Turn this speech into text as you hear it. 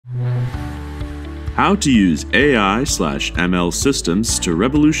How to use AI/ML systems to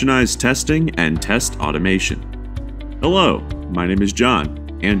revolutionize testing and test automation. Hello, my name is John,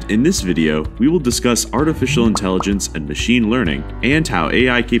 and in this video, we will discuss artificial intelligence and machine learning and how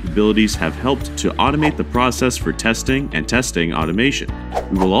AI capabilities have helped to automate the process for testing and testing automation.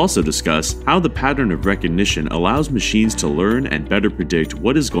 We will also discuss how the pattern of recognition allows machines to learn and better predict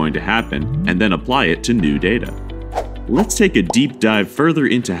what is going to happen and then apply it to new data. Let's take a deep dive further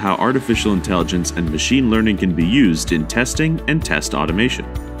into how artificial intelligence and machine learning can be used in testing and test automation.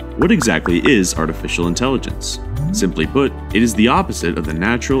 What exactly is artificial intelligence? Simply put, it is the opposite of the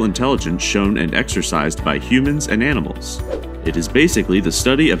natural intelligence shown and exercised by humans and animals. It is basically the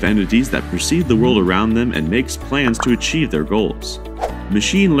study of entities that perceive the world around them and makes plans to achieve their goals.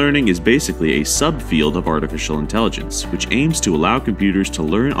 Machine learning is basically a subfield of artificial intelligence, which aims to allow computers to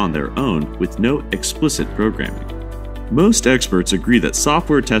learn on their own with no explicit programming. Most experts agree that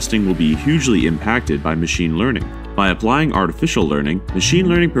software testing will be hugely impacted by machine learning. By applying artificial learning, machine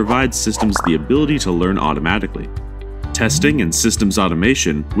learning provides systems the ability to learn automatically. Testing and systems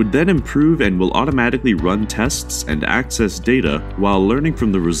automation would then improve and will automatically run tests and access data while learning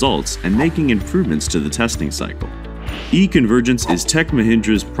from the results and making improvements to the testing cycle. DConvergence is Tech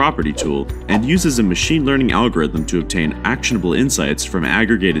Mahindra's property tool and uses a machine learning algorithm to obtain actionable insights from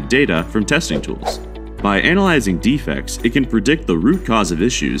aggregated data from testing tools. By analyzing defects, it can predict the root cause of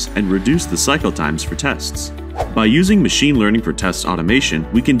issues and reduce the cycle times for tests. By using machine learning for test automation,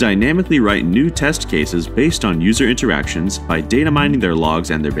 we can dynamically write new test cases based on user interactions by data mining their logs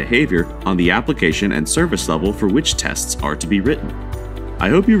and their behavior on the application and service level for which tests are to be written. I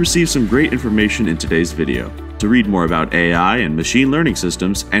hope you received some great information in today's video. To read more about AI and machine learning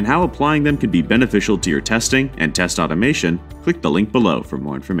systems and how applying them can be beneficial to your testing and test automation, click the link below for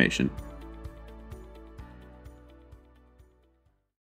more information.